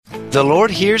The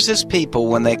Lord hears His people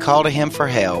when they call to Him for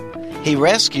help. He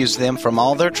rescues them from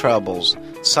all their troubles.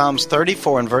 Psalms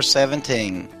 34 and verse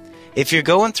 17. If you're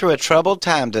going through a troubled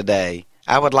time today,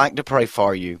 I would like to pray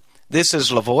for you. This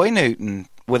is LaVoy Newton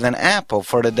with an apple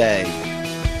for today.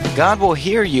 God will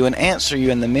hear you and answer you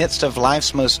in the midst of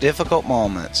life's most difficult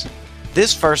moments.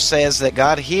 This verse says that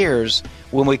God hears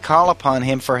when we call upon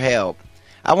Him for help.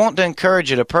 I want to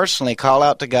encourage you to personally call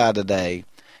out to God today.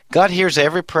 God hears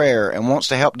every prayer and wants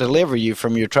to help deliver you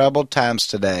from your troubled times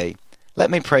today. Let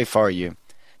me pray for you.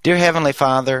 Dear Heavenly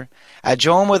Father, I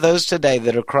join with those today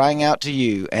that are crying out to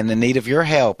you and in need of your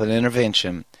help and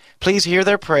intervention. Please hear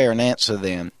their prayer and answer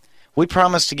them. We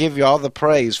promise to give you all the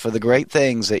praise for the great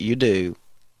things that you do.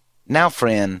 Now,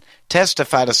 friend,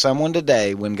 testify to someone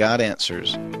today when God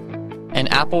answers. An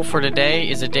Apple for Today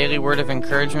is a daily word of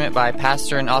encouragement by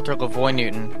pastor and author LaVoy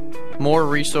Newton. More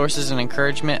resources and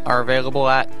encouragement are available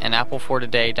at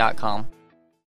anapplefortoday.com.